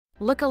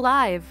Look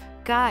alive,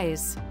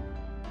 guys.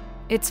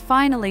 It's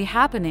finally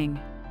happening.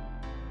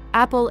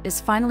 Apple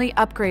is finally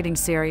upgrading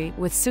Siri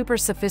with super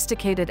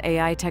sophisticated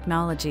AI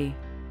technology.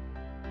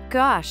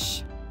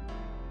 Gosh.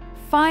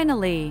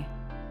 Finally.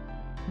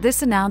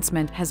 This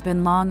announcement has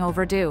been long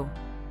overdue.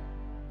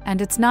 And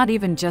it's not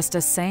even just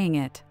us saying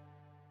it.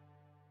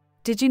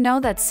 Did you know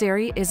that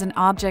Siri is an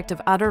object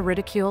of utter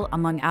ridicule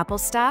among Apple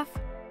staff?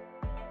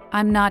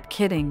 I'm not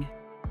kidding.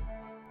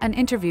 An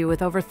interview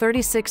with over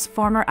 36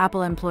 former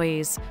Apple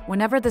employees,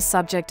 whenever the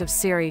subject of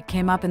Siri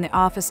came up in the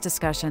office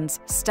discussions,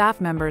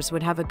 staff members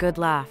would have a good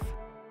laugh.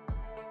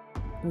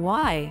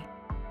 Why?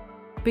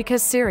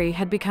 Because Siri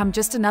had become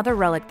just another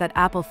relic that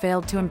Apple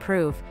failed to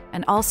improve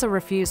and also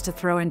refused to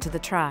throw into the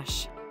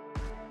trash.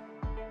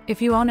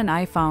 If you own an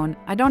iPhone,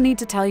 I don't need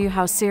to tell you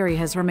how Siri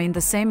has remained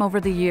the same over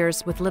the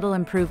years with little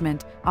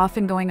improvement,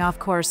 often going off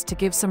course to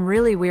give some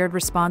really weird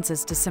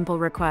responses to simple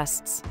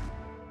requests.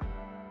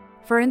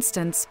 For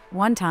instance,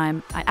 one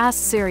time, I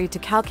asked Siri to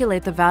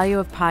calculate the value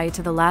of pi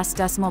to the last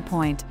decimal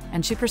point,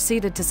 and she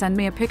proceeded to send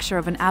me a picture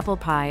of an apple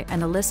pie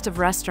and a list of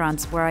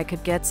restaurants where I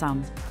could get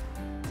some.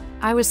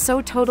 I was so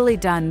totally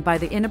done by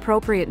the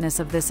inappropriateness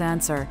of this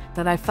answer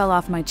that I fell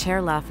off my chair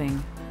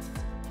laughing.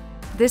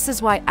 This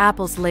is why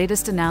Apple's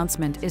latest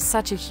announcement is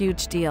such a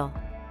huge deal.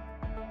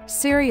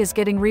 Siri is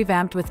getting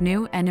revamped with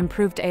new and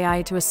improved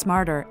AI to a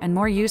smarter and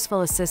more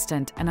useful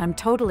assistant, and I'm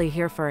totally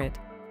here for it.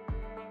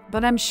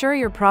 But I'm sure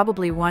you're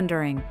probably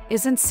wondering,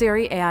 isn't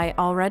Siri AI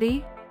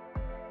already?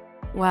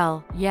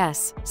 Well,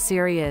 yes,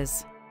 Siri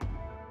is.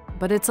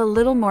 But it's a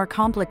little more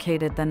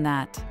complicated than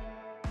that.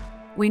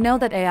 We know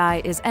that AI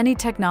is any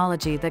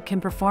technology that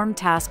can perform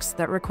tasks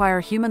that require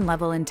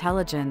human-level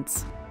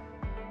intelligence.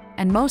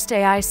 And most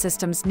AI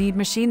systems need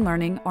machine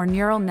learning or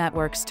neural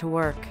networks to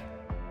work.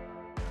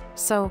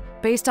 So,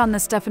 based on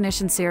this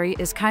definition, Siri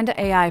is kinda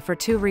AI for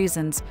two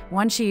reasons.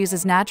 One, she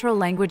uses natural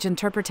language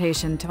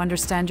interpretation to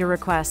understand your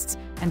requests,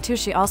 and two,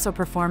 she also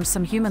performs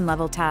some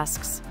human-level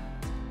tasks.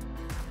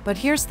 But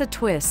here's the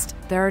twist,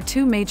 there are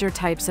two major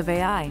types of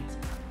AI.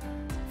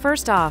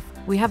 First off,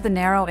 we have the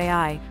narrow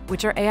AI,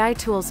 which are AI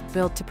tools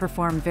built to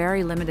perform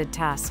very limited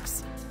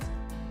tasks.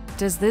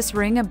 Does this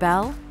ring a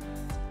bell?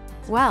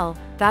 Well,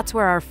 that's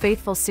where our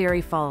faithful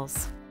Siri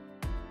falls.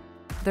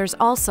 There's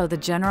also the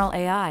general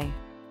AI.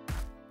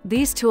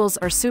 These tools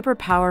are super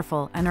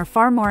powerful and are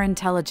far more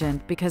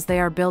intelligent because they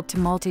are built to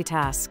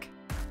multitask.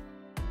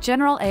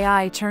 General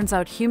AI churns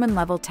out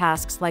human-level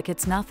tasks like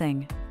it's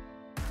nothing.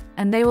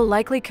 And they will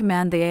likely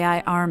command the AI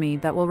army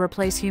that will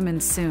replace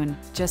humans soon,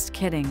 just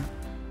kidding.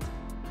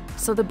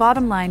 So the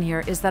bottom line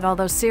here is that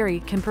although Siri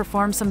can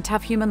perform some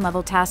tough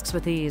human-level tasks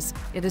with ease,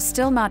 it is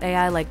still not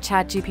AI like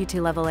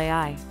ChatGPT-level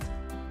AI.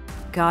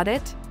 Got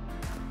it?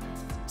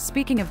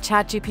 Speaking of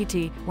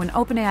ChatGPT, when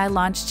OpenAI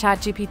launched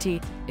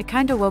ChatGPT, it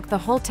kinda woke the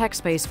whole tech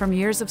space from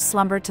years of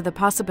slumber to the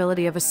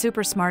possibility of a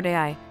super smart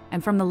AI,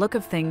 and from the look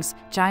of things,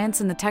 giants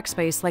in the tech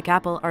space like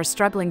Apple are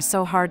struggling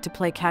so hard to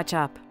play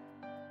catch-up.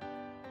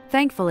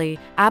 Thankfully,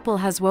 Apple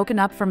has woken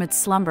up from its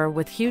slumber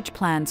with huge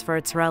plans for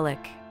its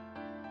relic.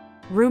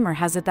 Rumor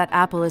has it that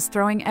Apple is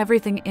throwing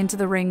everything into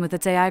the ring with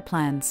its AI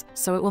plans,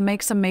 so it will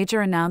make some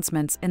major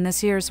announcements in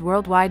this year's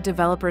Worldwide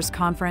Developers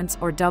Conference,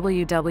 or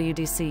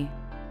WWDC.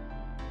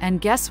 And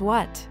guess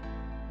what?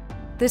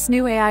 This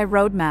new AI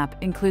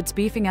roadmap includes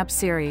beefing up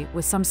Siri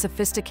with some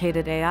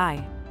sophisticated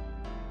AI.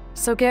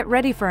 So get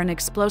ready for an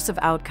explosive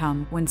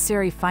outcome when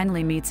Siri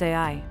finally meets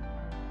AI.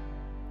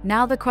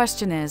 Now the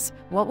question is,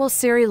 what will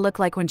Siri look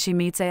like when she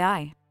meets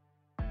AI?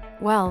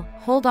 Well,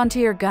 hold on to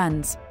your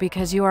guns,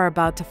 because you are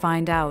about to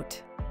find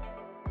out.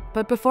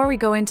 But before we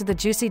go into the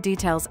juicy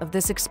details of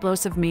this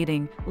explosive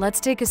meeting, let's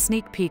take a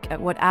sneak peek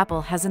at what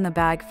Apple has in the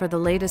bag for the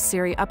latest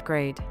Siri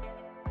upgrade.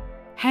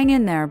 Hang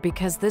in there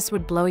because this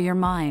would blow your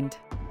mind.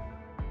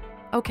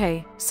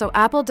 Okay, so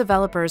Apple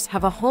developers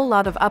have a whole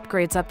lot of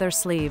upgrades up their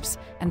sleeves,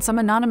 and some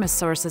anonymous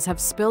sources have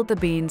spilled the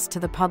beans to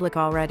the public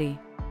already.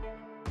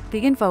 The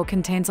info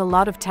contains a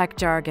lot of tech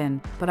jargon,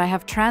 but I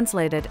have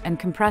translated and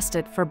compressed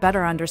it for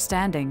better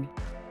understanding.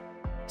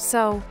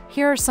 So,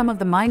 here are some of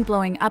the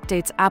mind-blowing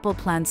updates Apple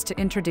plans to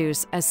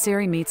introduce as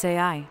Siri meets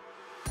AI.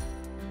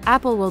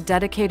 Apple will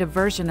dedicate a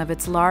version of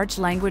its large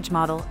language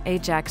model,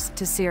 Ajax,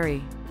 to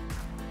Siri.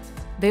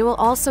 They will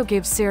also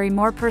give Siri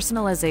more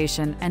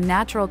personalization and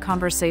natural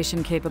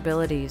conversation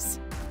capabilities.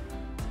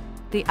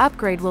 The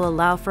upgrade will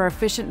allow for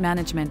efficient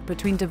management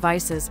between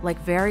devices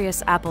like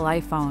various Apple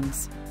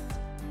iPhones.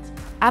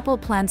 Apple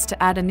plans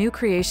to add a new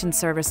creation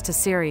service to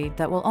Siri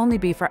that will only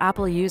be for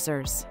Apple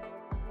users.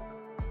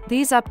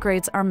 These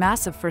upgrades are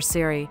massive for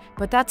Siri,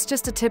 but that's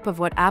just a tip of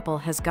what Apple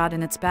has got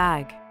in its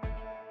bag.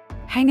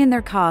 Hang in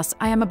there, cause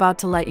I am about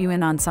to let you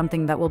in on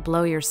something that will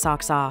blow your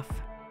socks off.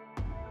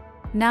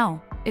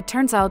 Now, it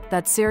turns out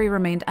that Siri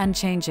remained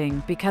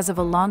unchanging because of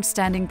a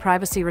long-standing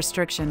privacy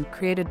restriction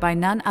created by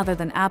none other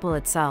than Apple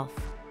itself.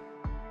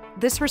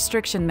 This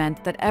restriction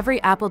meant that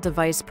every Apple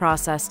device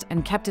processed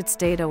and kept its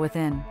data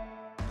within.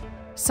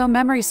 So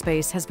memory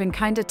space has been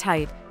kinda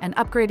tight, and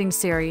upgrading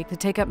Siri to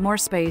take up more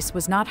space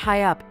was not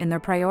high up in their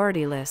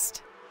priority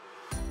list.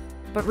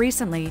 But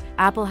recently,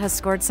 Apple has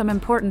scored some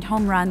important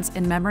home runs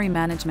in memory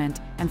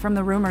management, and from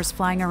the rumors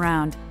flying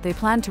around, they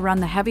plan to run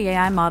the heavy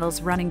AI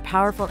models running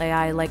powerful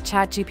AI like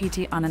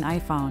ChatGPT on an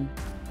iPhone.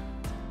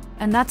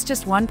 And that's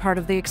just one part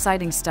of the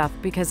exciting stuff,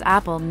 because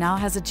Apple now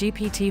has a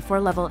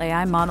GPT-4 level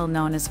AI model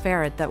known as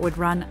Ferret that would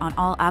run on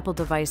all Apple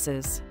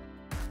devices.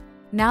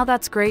 Now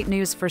that's great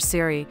news for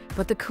Siri,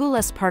 but the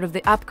coolest part of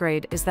the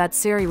upgrade is that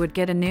Siri would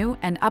get a new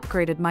and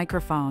upgraded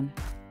microphone.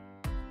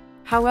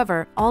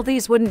 However, all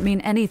these wouldn't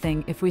mean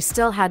anything if we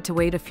still had to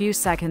wait a few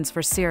seconds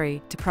for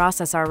Siri to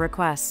process our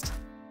request.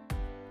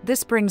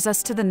 This brings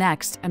us to the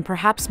next and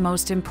perhaps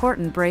most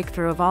important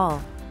breakthrough of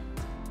all.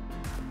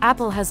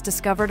 Apple has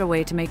discovered a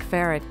way to make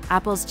Ferret,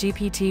 Apple's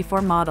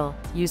GPT-4 model,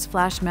 use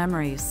flash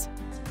memories.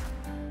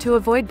 To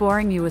avoid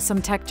boring you with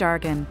some tech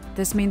jargon,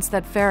 this means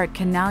that Ferret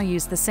can now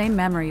use the same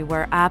memory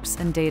where apps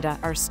and data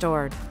are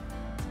stored.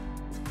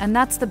 And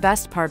that's the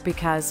best part,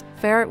 because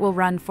Ferret will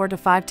run 4 to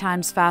 5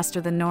 times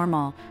faster than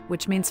normal,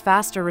 which means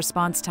faster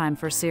response time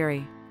for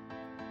Siri.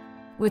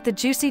 With the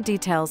juicy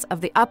details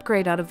of the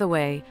upgrade out of the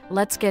way,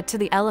 let's get to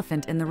the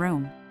elephant in the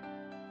room.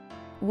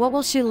 What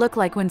will she look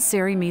like when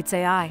Siri meets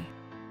AI?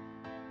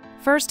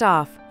 First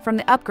off, from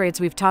the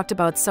upgrades we've talked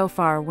about so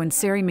far, when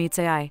Siri meets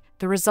AI,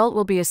 the result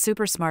will be a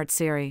super smart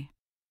Siri.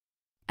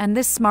 And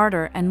this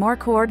smarter and more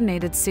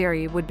coordinated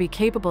Siri would be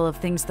capable of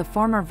things the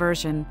former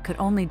version could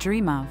only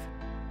dream of.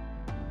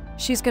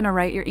 She's gonna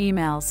write your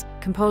emails,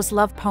 compose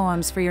love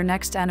poems for your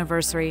next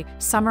anniversary,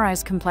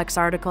 summarize complex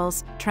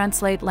articles,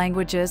 translate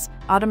languages,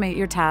 automate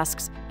your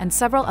tasks, and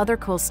several other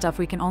cool stuff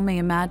we can only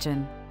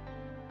imagine.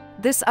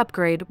 This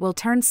upgrade will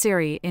turn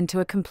Siri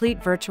into a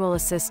complete virtual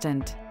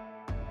assistant.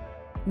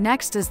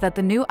 Next is that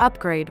the new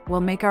upgrade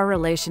will make our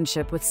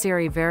relationship with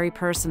Siri very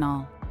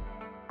personal.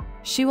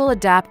 She will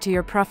adapt to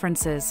your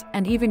preferences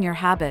and even your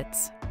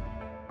habits.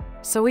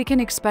 So we can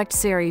expect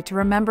Siri to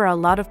remember a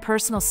lot of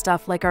personal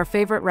stuff like our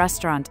favorite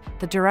restaurant,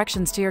 the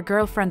directions to your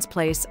girlfriend's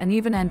place, and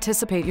even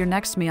anticipate your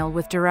next meal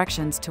with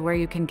directions to where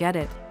you can get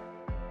it.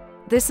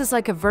 This is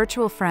like a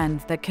virtual friend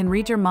that can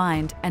read your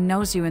mind and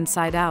knows you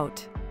inside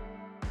out.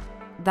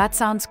 That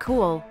sounds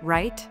cool,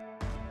 right?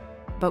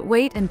 But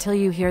wait until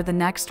you hear the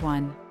next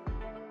one.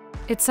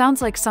 It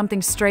sounds like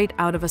something straight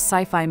out of a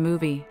sci-fi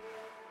movie.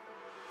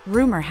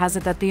 Rumor has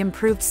it that the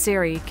improved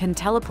Siri can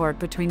teleport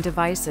between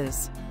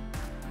devices.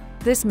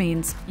 This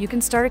means you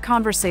can start a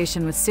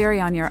conversation with Siri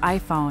on your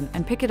iPhone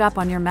and pick it up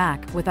on your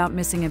Mac without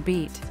missing a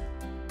beat.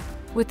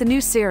 With the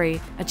new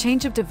Siri, a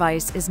change of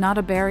device is not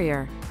a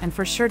barrier, and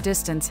for sure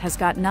distance has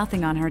got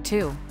nothing on her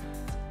too.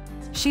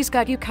 She's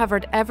got you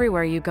covered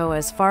everywhere you go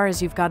as far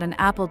as you've got an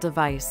Apple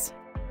device.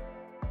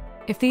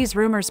 If these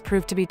rumors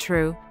prove to be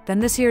true, then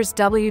this year's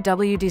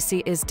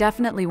WWDC is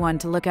definitely one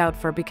to look out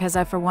for, because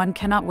I for one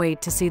cannot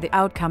wait to see the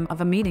outcome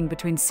of a meeting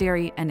between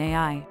Siri and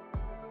AI.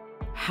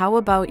 How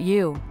about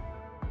you?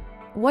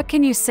 What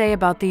can you say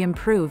about the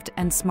improved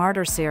and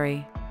smarter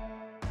Siri?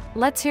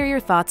 Let's hear your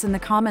thoughts in the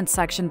comments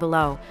section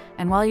below,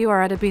 and while you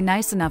are at it, be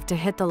nice enough to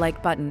hit the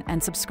like button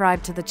and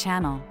subscribe to the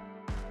channel.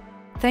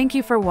 Thank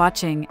you for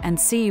watching, and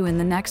see you in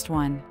the next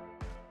one.